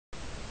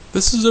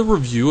This is a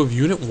review of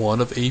Unit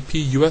 1 of AP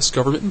U.S.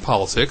 Government and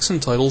Politics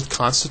entitled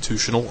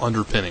Constitutional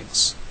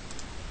Underpinnings.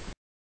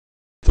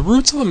 The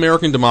roots of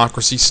American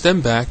democracy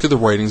stem back to the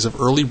writings of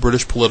early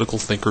British political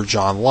thinker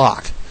John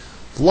Locke.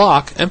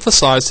 Locke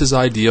emphasized his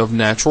idea of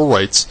natural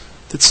rights,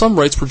 that some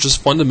rights were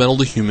just fundamental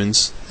to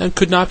humans and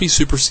could not be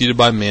superseded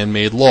by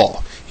man-made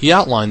law. He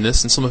outlined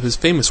this in some of his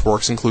famous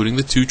works, including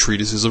the two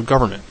treatises of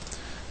government.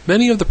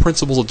 Many of the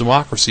principles of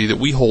democracy that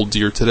we hold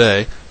dear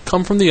today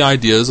come from the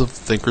ideas of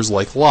thinkers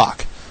like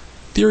Locke.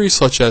 Theories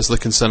such as the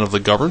consent of the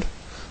governed,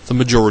 the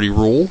majority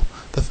rule,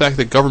 the fact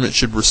that government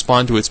should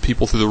respond to its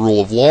people through the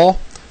rule of law,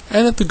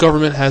 and that the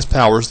government has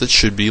powers that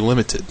should be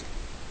limited.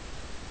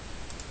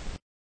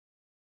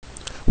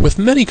 With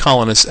many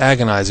colonists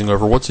agonizing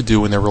over what to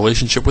do in their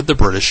relationship with the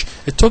British,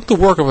 it took the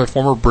work of a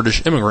former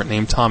British immigrant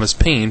named Thomas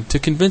Paine to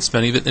convince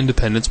many that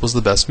independence was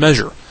the best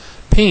measure.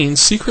 Paine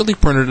secretly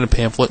printed a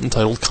pamphlet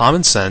entitled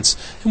Common Sense,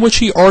 in which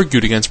he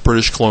argued against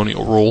British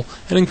colonial rule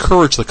and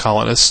encouraged the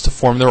colonists to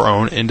form their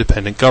own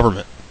independent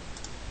government.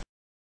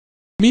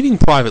 Meeting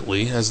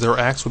privately, as their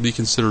acts would be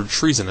considered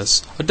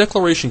treasonous, a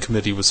declaration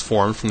committee was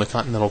formed from the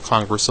Continental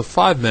Congress of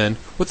 5 men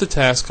with the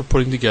task of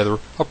putting together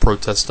a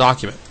protest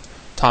document.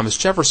 Thomas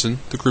Jefferson,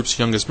 the group's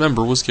youngest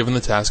member, was given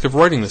the task of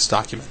writing this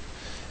document.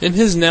 In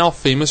his now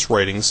famous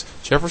writings,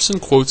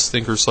 Jefferson quotes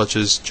thinkers such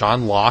as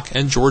John Locke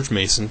and George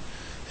Mason,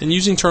 and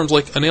using terms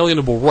like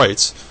unalienable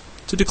rights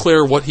to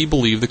declare what he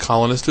believed the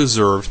colonists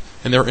deserved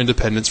in their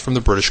independence from the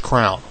British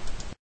Crown.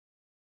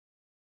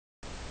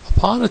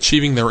 Upon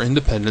achieving their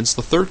independence,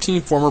 the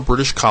 13 former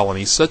British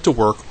colonies set to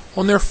work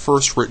on their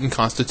first written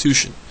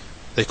constitution.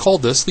 They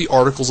called this the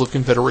Articles of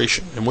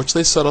Confederation, in which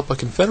they set up a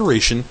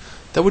confederation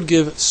that would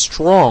give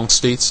strong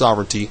state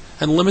sovereignty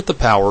and limit the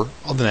power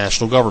of the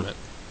national government.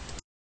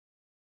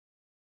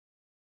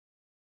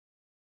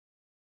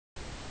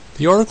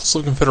 The Articles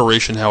of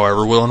Confederation,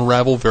 however, will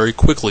unravel very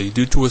quickly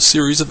due to a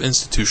series of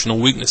institutional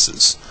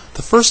weaknesses,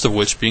 the first of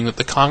which being that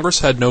the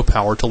Congress had no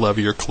power to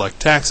levy or collect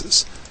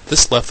taxes.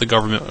 This left the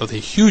government with a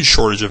huge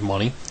shortage of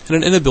money and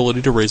an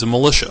inability to raise a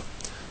militia.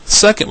 The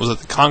second was that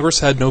the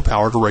Congress had no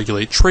power to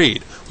regulate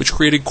trade, which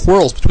created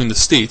quarrels between the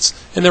states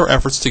in their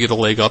efforts to get a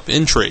leg up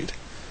in trade.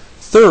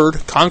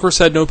 Third, Congress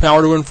had no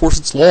power to enforce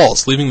its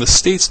laws, leaving the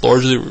states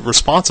largely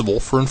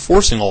responsible for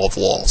enforcing all of the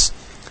laws.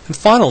 And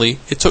finally,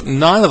 it took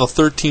 9 of the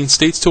 13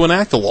 states to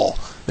enact a law,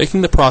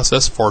 making the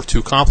process far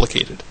too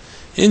complicated.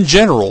 In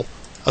general,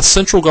 a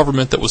central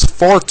government that was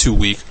far too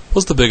weak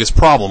was the biggest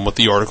problem with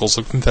the Articles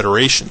of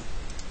Confederation.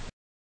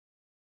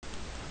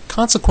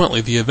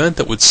 Consequently, the event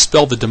that would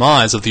spell the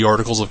demise of the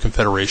Articles of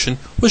Confederation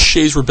was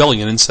Shays'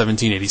 Rebellion in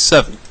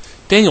 1787.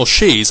 Daniel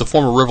Shays, a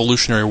former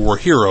Revolutionary War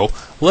hero,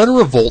 led a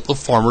revolt of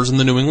farmers in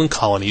the New England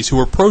colonies who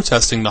were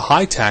protesting the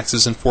high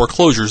taxes and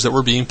foreclosures that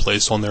were being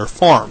placed on their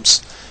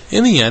farms.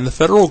 In the end, the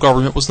federal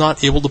government was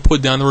not able to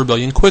put down the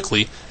rebellion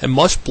quickly, and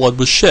much blood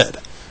was shed,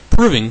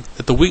 proving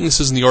that the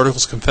weaknesses in the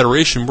Articles of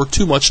Confederation were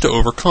too much to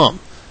overcome,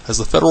 as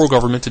the federal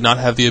government did not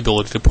have the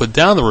ability to put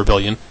down the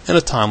rebellion in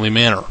a timely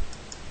manner.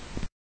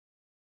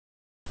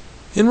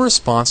 In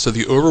response to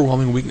the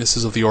overwhelming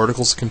weaknesses of the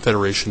Articles of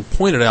Confederation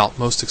pointed out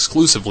most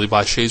exclusively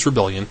by Shays'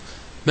 Rebellion,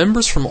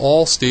 members from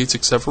all states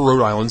except for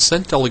Rhode Island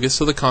sent delegates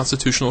to the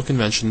Constitutional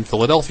Convention in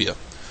Philadelphia.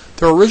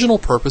 Their original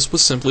purpose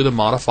was simply to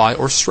modify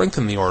or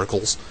strengthen the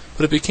Articles,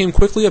 but it became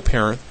quickly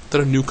apparent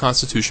that a new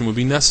constitution would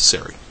be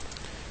necessary.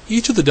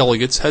 Each of the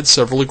delegates had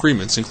several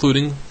agreements,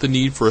 including the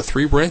need for a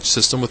 3-branch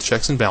system with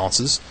checks and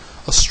balances,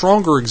 a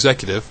stronger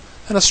executive,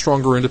 and a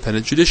stronger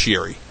independent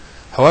judiciary.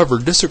 However,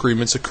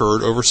 disagreements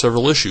occurred over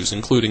several issues,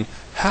 including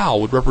how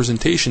would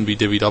representation be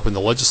divvied up in the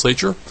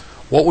legislature,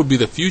 what would be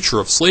the future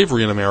of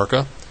slavery in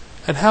America,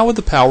 and how would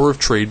the power of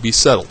trade be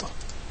settled.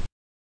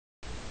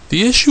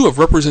 The issue of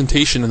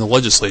representation in the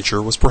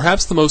legislature was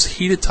perhaps the most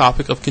heated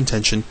topic of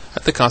contention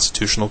at the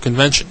Constitutional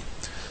Convention.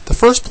 The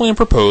first plan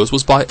proposed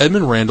was by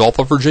Edmund Randolph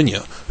of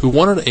Virginia, who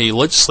wanted a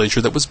legislature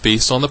that was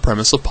based on the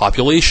premise of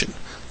population.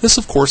 This,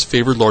 of course,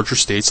 favored larger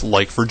states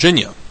like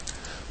Virginia.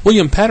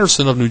 William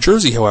Patterson of New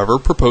Jersey, however,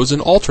 proposed an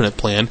alternate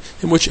plan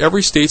in which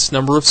every state's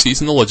number of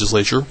seats in the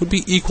legislature would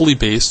be equally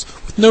based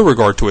with no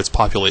regard to its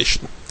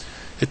population.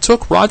 It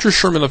took Roger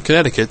Sherman of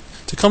Connecticut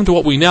to come to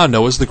what we now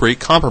know as the Great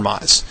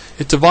Compromise.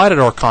 It divided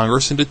our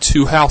Congress into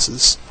 2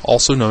 houses,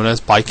 also known as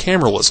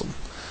bicameralism.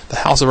 The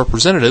House of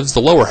Representatives,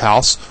 the lower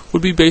house,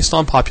 would be based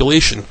on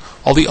population,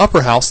 while the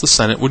upper house, the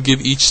Senate, would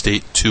give each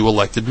state 2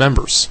 elected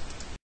members.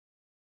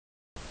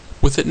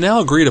 With it now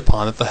agreed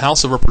upon that the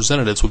House of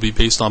Representatives would be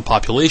based on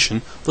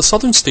population, the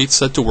southern states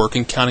set to work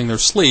in counting their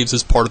slaves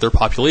as part of their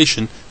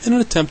population in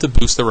an attempt to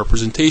boost their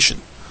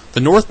representation. The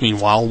North,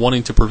 meanwhile,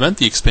 wanting to prevent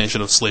the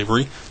expansion of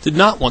slavery, did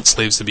not want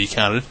slaves to be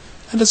counted,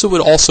 and as it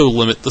would also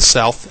limit the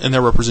South in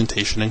their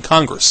representation in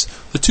Congress.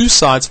 The 2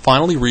 sides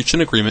finally reached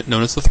an agreement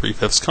known as the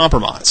 3/5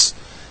 Compromise.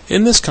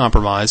 In this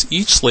compromise,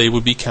 each slave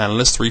would be counted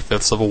as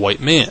 3/5 of a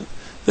white man.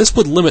 This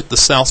would limit the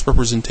South's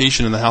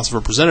representation in the House of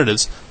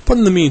Representatives, but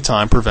in the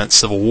meantime prevent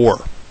civil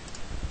war.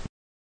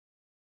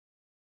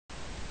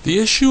 The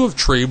issue of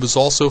trade was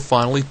also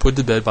finally put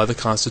to bed by the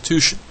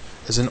Constitution.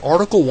 as in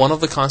Article 1 of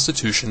the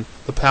Constitution,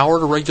 the power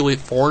to regulate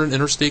foreign and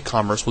interstate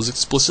commerce was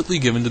explicitly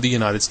given to the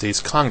United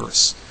States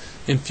Congress.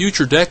 In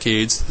future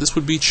decades, this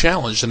would be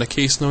challenged in a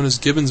case known as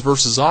Gibbons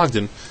v.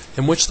 Ogden,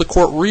 in which the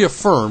court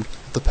reaffirmed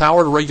that the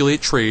power to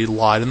regulate trade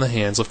lied in the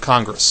hands of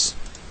Congress.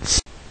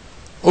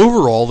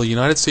 Overall, the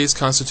United States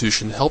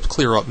Constitution helped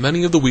clear up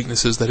many of the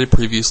weaknesses that had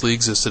previously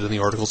existed in the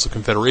Articles of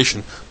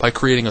Confederation by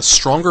creating a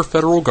stronger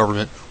federal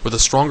government with a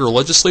stronger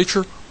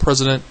legislature,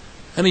 president,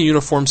 and a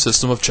uniform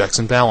system of checks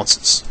and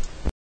balances.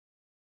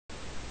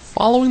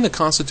 Following the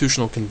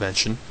Constitutional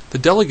Convention, the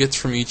delegates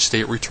from each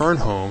state returned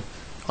home,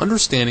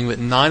 understanding that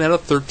 9 out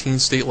of 13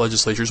 state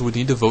legislatures would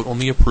need to vote on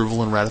the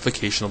approval and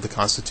ratification of the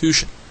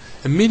Constitution.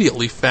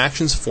 Immediately,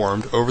 factions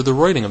formed over the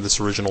writing of this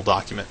original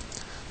document.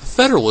 The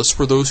Federalists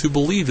were those who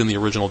believed in the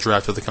original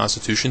draft of the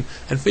Constitution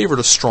and favored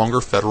a stronger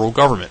federal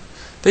government.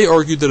 They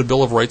argued that a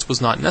Bill of Rights was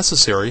not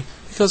necessary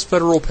because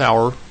federal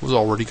power was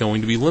already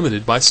going to be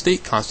limited by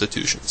state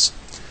constitutions.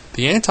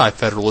 The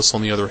Anti-Federalists,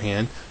 on the other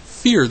hand,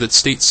 feared that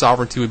state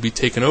sovereignty would be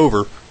taken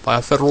over by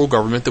a federal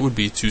government that would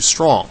be too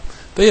strong.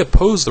 They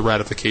opposed the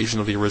ratification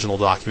of the original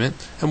document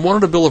and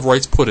wanted a Bill of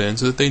Rights put in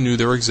so that they knew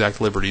their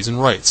exact liberties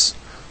and rights.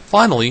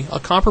 Finally, a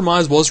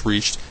compromise was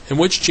reached in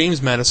which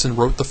James Madison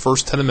wrote the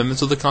first 10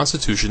 amendments of the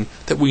Constitution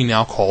that we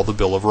now call the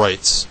Bill of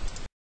Rights.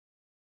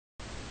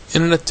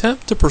 In an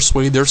attempt to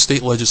persuade their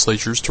state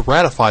legislatures to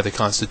ratify the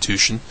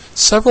Constitution,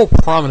 several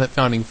prominent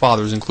founding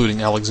fathers,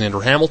 including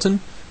Alexander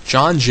Hamilton,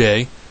 John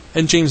Jay,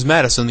 and James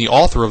Madison, the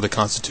author of the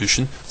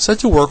Constitution, set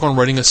to work on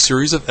writing a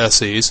series of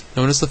essays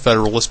known as the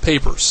Federalist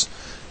Papers.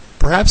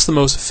 Perhaps the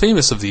most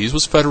famous of these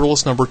was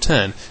Federalist No.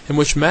 10, in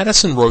which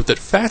Madison wrote that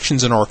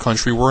factions in our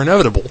country were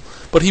inevitable,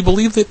 but he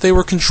believed that they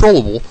were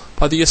controllable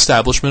by the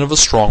establishment of a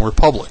strong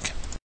republic.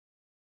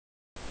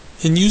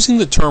 In using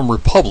the term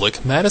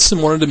republic,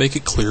 Madison wanted to make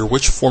it clear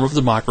which form of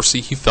democracy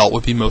he felt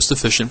would be most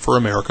efficient for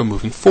America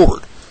moving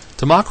forward.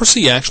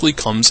 Democracy actually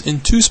comes in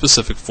 2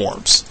 specific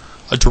forms.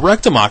 A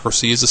direct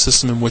democracy is a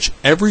system in which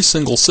every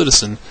single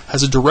citizen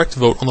has a direct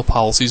vote on the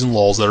policies and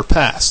laws that are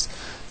passed.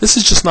 This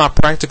is just not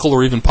practical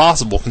or even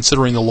possible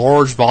considering the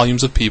large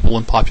volumes of people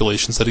and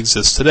populations that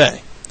exist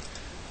today.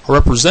 A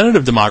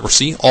representative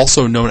democracy,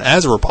 also known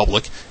as a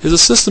republic, is a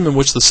system in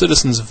which the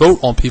citizens vote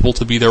on people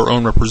to be their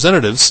own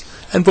representatives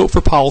and vote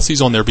for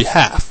policies on their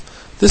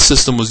behalf. This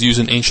system was used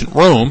in ancient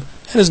Rome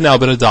and has now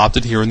been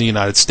adopted here in the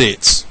United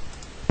States.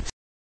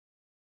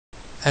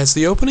 As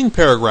the opening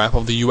paragraph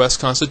of the U.S.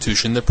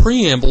 Constitution, the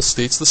preamble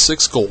states the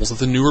 6 goals that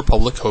the new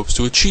republic hopes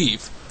to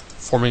achieve: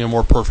 forming a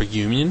more perfect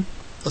union,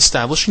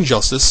 establishing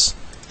justice,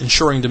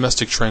 ensuring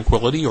domestic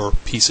tranquility or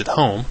peace at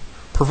home,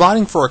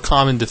 providing for a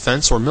common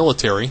defense or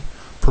military,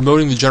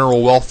 promoting the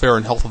general welfare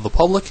and health of the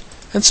public,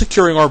 and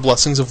securing our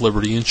blessings of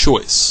liberty and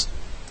choice.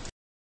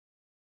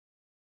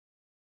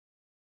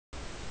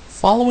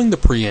 Following the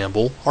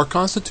preamble, our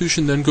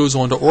Constitution then goes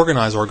on to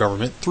organize our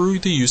government through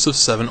the use of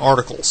 7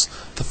 articles,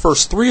 the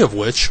first 3 of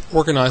which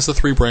organize the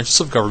 3 branches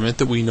of government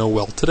that we know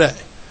well today.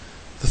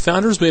 The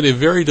founders made a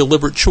very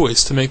deliberate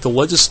choice to make the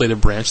legislative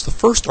branch the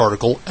first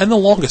article and the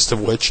longest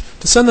of which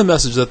to send the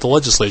message that the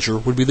legislature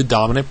would be the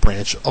dominant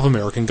branch of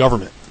American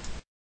government.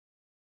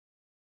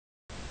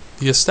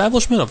 The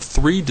establishment of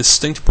 3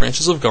 distinct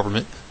branches of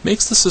government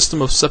makes the system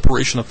of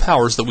separation of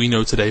powers that we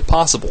know today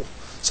possible.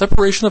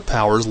 Separation of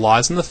powers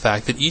lies in the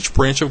fact that each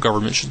branch of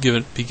government should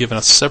be given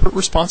a separate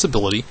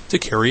responsibility to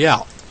carry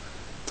out.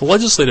 The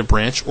legislative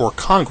branch, or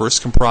Congress,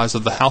 comprised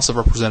of the House of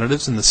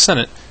Representatives and the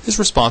Senate, is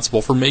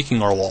responsible for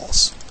making our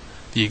laws.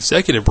 The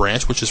executive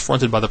branch, which is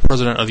fronted by the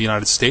President of the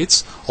United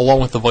States,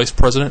 along with the Vice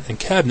President and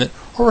Cabinet,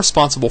 are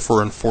responsible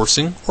for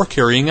enforcing or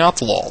carrying out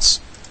the laws.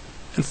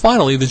 And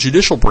finally, the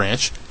judicial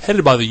branch,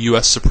 headed by the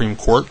U.S. Supreme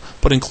Court,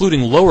 but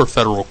including lower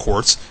federal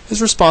courts,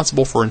 is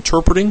responsible for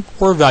interpreting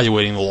or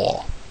evaluating the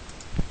law.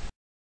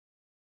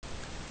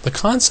 The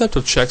concept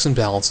of checks and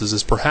balances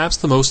is perhaps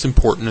the most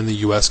important in the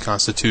U.S.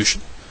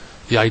 Constitution.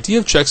 The idea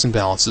of checks and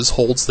balances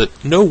holds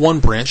that no one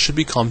branch should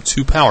become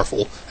too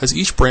powerful, as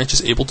each branch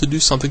is able to do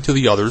something to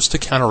the others to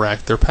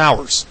counteract their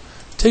powers.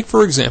 Take,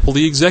 for example,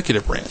 the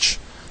executive branch.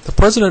 The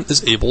President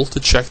is able to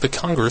check the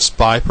Congress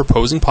by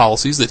proposing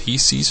policies that he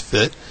sees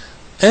fit,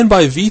 and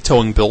by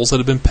vetoing bills that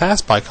have been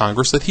passed by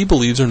Congress that he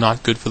believes are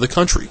not good for the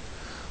country.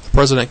 The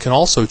President can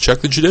also check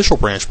the judicial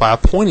branch by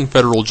appointing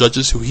federal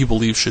judges who he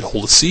believes should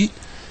hold a seat,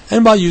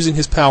 and by using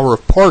his power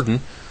of pardon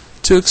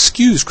to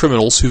excuse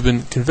criminals who've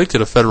been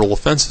convicted of federal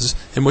offenses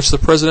in which the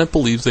President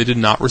believes they did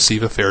not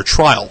receive a fair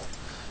trial.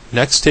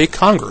 Next, take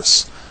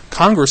Congress.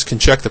 Congress can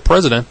check the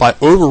President by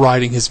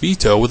overriding his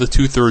veto with a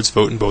 2/3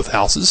 vote in both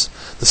houses.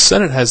 The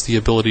Senate has the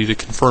ability to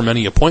confirm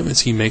any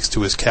appointments he makes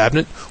to his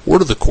cabinet or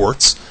to the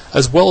courts,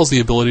 as well as the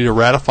ability to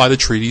ratify the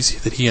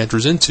treaties that he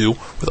enters into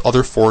with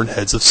other foreign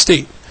heads of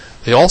state.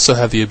 They also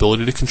have the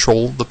ability to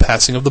control the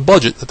passing of the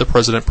budget that the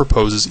President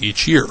proposes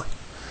each year.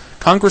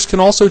 Congress can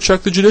also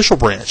check the judicial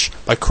branch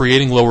by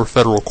creating lower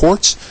federal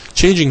courts,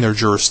 changing their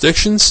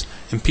jurisdictions,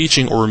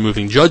 impeaching or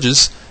removing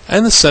judges,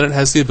 and the Senate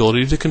has the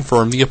ability to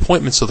confirm the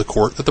appointments of the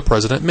court that the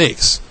President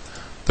makes.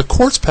 The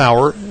court's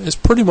power is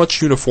pretty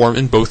much uniform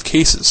in both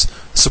cases.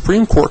 The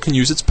Supreme Court can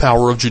use its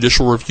power of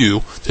judicial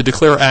review to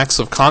declare acts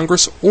of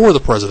Congress or the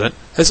President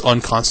as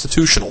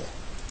unconstitutional.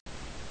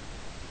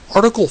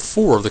 Article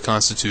 4 of the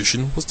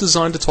Constitution was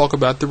designed to talk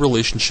about the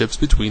relationships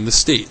between the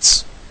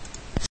states.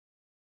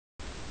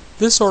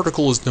 This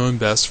article is known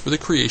best for the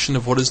creation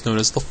of what is known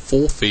as the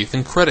Full Faith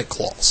and Credit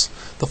Clause.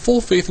 The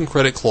Full Faith and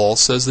Credit Clause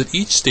says that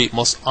each state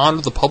must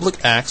honor the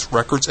public acts,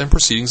 records, and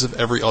proceedings of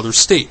every other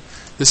state.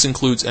 This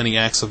includes any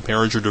acts of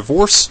marriage or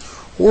divorce,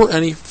 or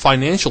any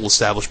financial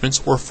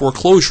establishments or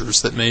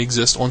foreclosures that may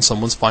exist on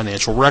someone's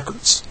financial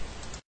records.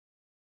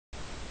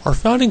 Our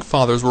founding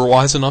fathers were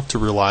wise enough to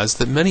realize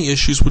that many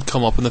issues would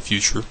come up in the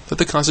future that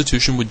the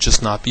Constitution would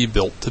just not be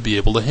built to be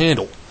able to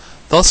handle.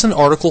 Thus, in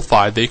Article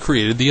 5, they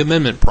created the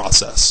amendment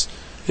process.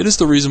 It is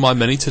the reason why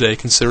many today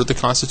consider the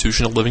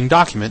Constitution a living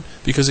document,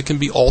 because it can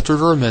be altered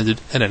or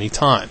amended at any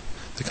time.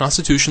 The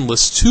Constitution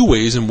lists 2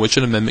 ways in which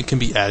an amendment can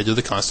be added to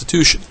the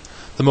Constitution,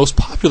 the most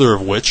popular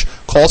of which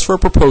calls for a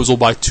proposal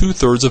by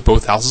 2/3 of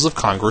both houses of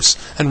Congress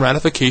and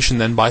ratification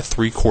then by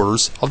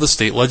 3/4 of the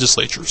state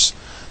legislatures.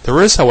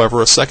 There is,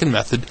 however, a second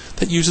method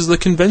that uses the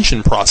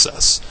convention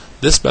process.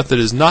 This method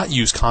is not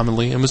used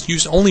commonly and was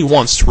used only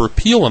once to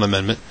repeal an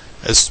amendment,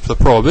 as the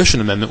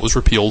Prohibition Amendment was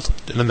repealed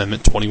in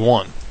Amendment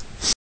 21.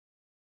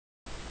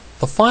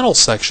 The final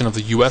section of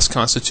the U.S.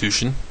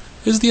 Constitution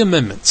is the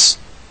amendments.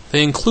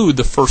 They include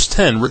the first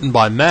 10 written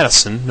by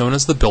Madison, known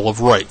as the Bill of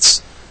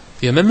Rights.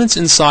 The amendments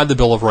inside the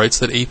Bill of Rights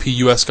that AP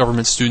U.S.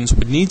 government students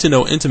would need to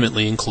know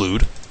intimately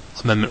include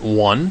Amendment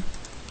 1,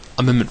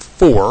 Amendment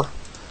 4,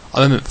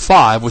 Amendment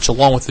 5, which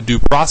along with the Due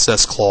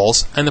Process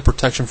Clause and the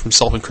protection from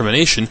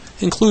self-incrimination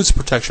includes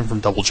protection from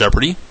double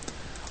jeopardy,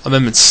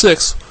 Amendment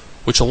 6,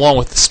 which along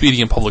with the Speedy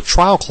and Public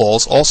Trial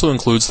Clause also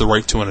includes the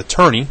right to an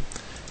attorney,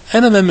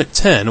 and Amendment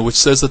 10, which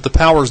says that the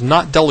powers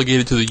not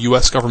delegated to the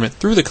U.S. government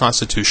through the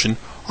Constitution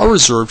are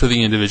reserved to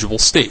the individual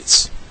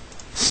states.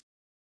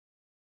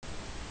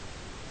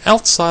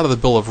 Outside of the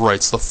Bill of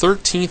Rights, the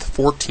 13th,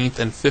 14th,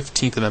 and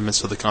 15th Amendments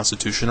to the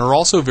Constitution are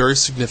also very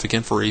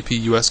significant for AP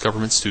U.S.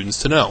 government students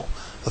to know.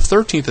 The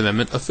 13th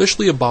Amendment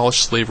officially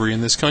abolished slavery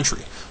in this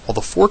country, while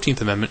the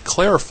 14th Amendment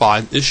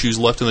clarified issues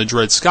left in the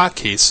Dred Scott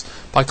case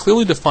by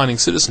clearly defining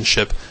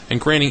citizenship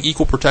and granting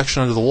equal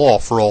protection under the law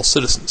for all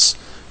citizens.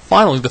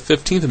 Finally, the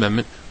 15th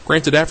Amendment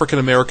granted African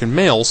American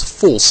males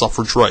full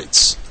suffrage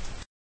rights.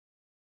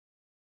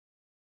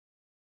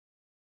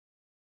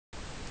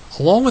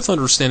 Along with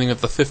understanding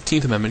that the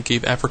 15th Amendment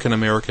gave African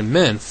American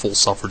men full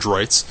suffrage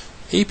rights,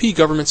 AP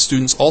government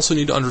students also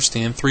need to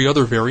understand 3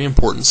 other very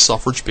important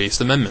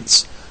suffrage-based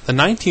amendments. The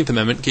 19th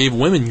Amendment gave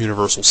women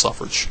universal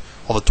suffrage,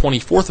 while the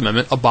 24th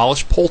Amendment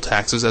abolished poll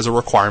taxes as a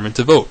requirement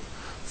to vote.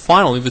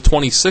 Finally, the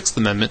 26th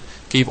Amendment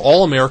gave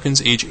all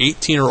Americans age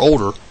 18 or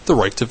older the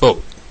right to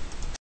vote.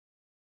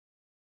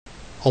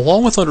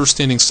 Along with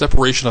understanding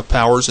separation of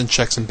powers and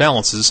checks and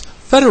balances,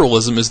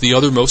 federalism is the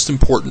other most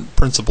important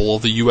principle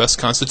of the U.S.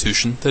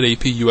 Constitution that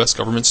AP U.S.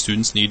 government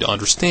students need to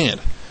understand.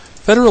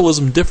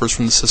 Federalism differs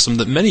from the system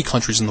that many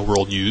countries in the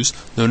world use,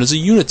 known as a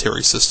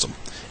unitary system.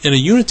 In a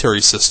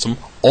unitary system,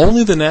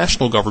 only the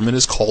national government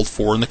is called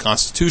for in the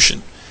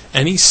Constitution.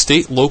 Any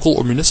state, local,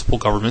 or municipal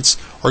governments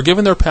are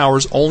given their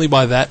powers only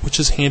by that which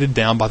is handed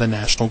down by the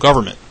national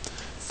government.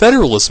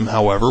 Federalism,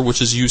 however,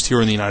 which is used here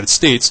in the United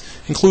States,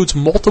 includes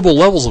multiple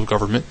levels of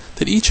government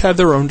that each have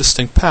their own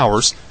distinct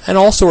powers and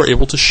also are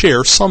able to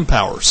share some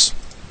powers.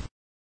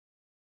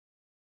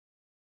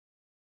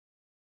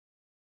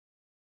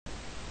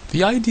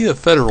 The idea of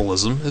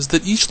federalism is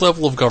that each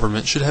level of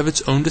government should have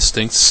its own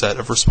distinct set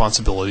of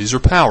responsibilities or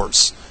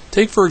powers.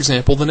 Take, for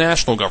example, the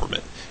national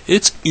government.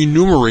 Its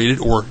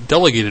enumerated or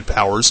delegated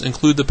powers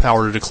include the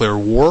power to declare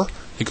war,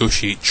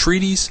 negotiate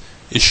treaties,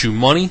 issue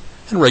money,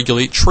 and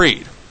regulate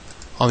trade.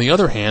 On the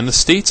other hand, the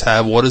states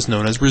have what is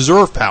known as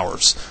reserve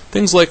powers,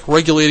 things like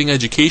regulating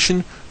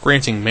education,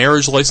 granting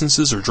marriage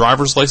licenses or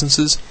driver's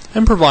licenses,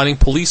 and providing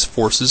police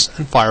forces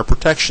and fire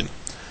protection.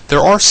 There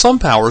are some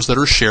powers that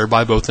are shared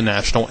by both the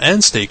national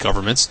and state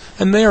governments,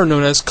 and they are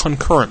known as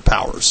concurrent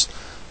powers,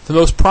 the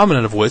most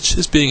prominent of which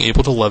is being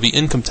able to levy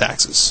income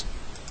taxes.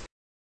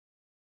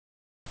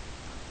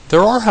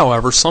 There are,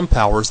 however, some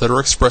powers that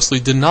are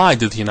expressly denied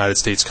to the United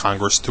States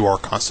Congress through our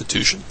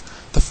Constitution.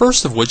 The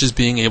first of which is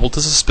being able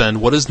to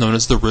suspend what is known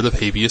as the writ of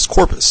habeas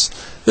corpus.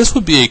 This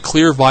would be a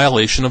clear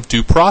violation of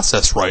due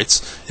process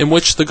rights, in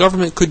which the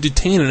government could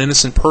detain an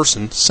innocent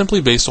person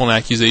simply based on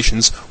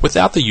accusations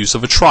without the use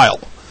of a trial.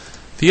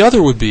 The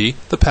other would be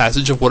the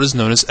passage of what is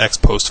known as ex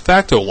post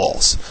facto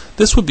laws.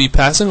 This would be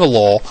passing a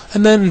law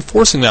and then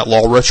enforcing that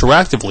law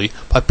retroactively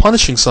by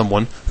punishing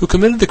someone who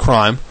committed the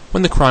crime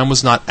when the crime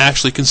was not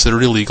actually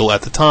considered illegal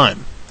at the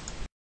time.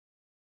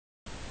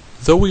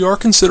 Though we are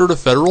considered a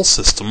federal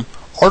system,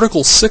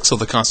 Article 6 of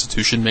the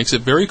Constitution makes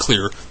it very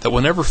clear that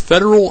whenever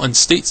federal and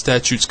state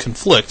statutes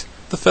conflict,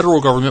 the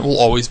federal government will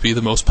always be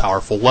the most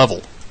powerful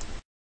level.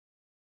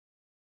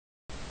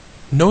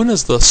 Known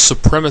as the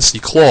Supremacy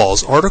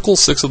Clause, Article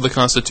 6 of the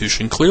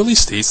Constitution clearly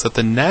states that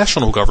the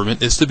national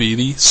government is to be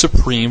the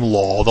supreme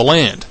law of the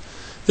land.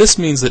 This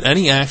means that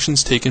any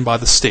actions taken by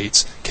the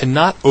states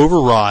cannot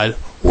override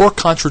or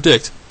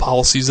contradict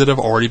policies that have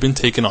already been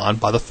taken on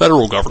by the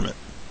federal government.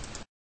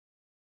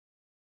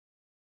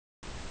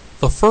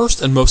 The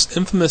first and most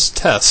infamous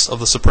test of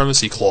the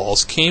Supremacy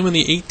Clause came in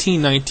the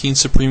 1819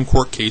 Supreme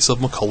Court case of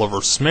McCulloch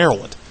v.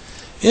 Maryland.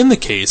 In the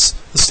case,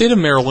 the state of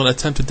Maryland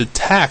attempted to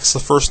tax the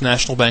First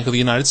National Bank of the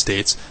United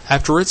States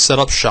after it set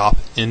up shop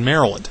in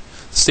Maryland.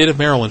 The state of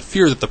Maryland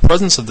feared that the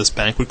presence of this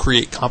bank would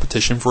create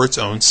competition for its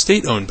own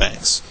state-owned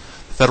banks.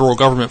 The federal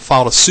government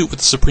filed a suit with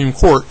the Supreme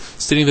Court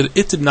stating that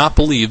it did not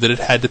believe that it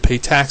had to pay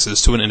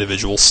taxes to an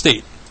individual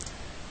state.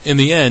 In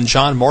the end,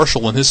 John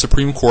Marshall and his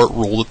Supreme Court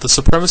ruled that the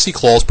Supremacy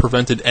Clause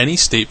prevented any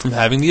state from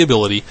having the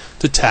ability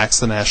to tax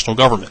the national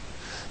government.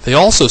 They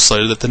also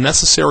cited that the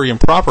Necessary and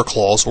Proper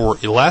Clause, or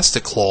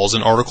Elastic Clause,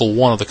 in Article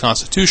 1 of the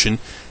Constitution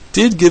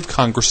did give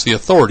Congress the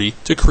authority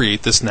to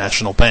create this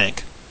national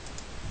bank.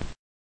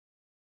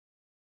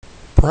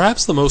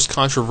 Perhaps the most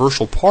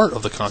controversial part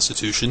of the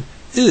Constitution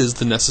is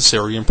the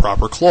Necessary and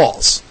Proper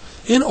Clause.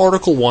 In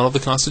Article 1 of the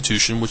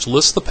Constitution, which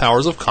lists the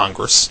powers of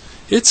Congress,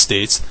 it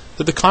states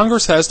that the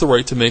Congress has the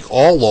right to make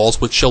all laws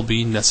which shall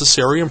be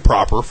necessary and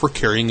proper for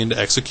carrying into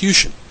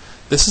execution.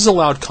 This has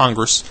allowed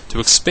Congress to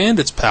expand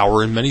its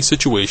power in many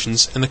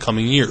situations in the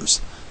coming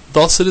years.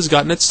 Thus it has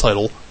gotten its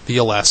title, the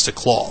Elastic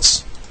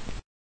Clause.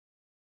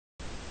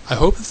 I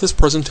hope that this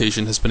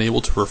presentation has been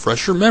able to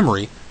refresh your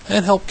memory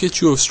and help get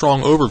you a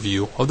strong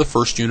overview of the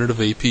first unit of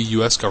AP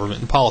U.S.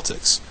 Government and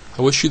Politics.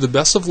 I wish you the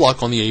best of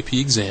luck on the AP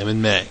exam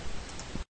in May.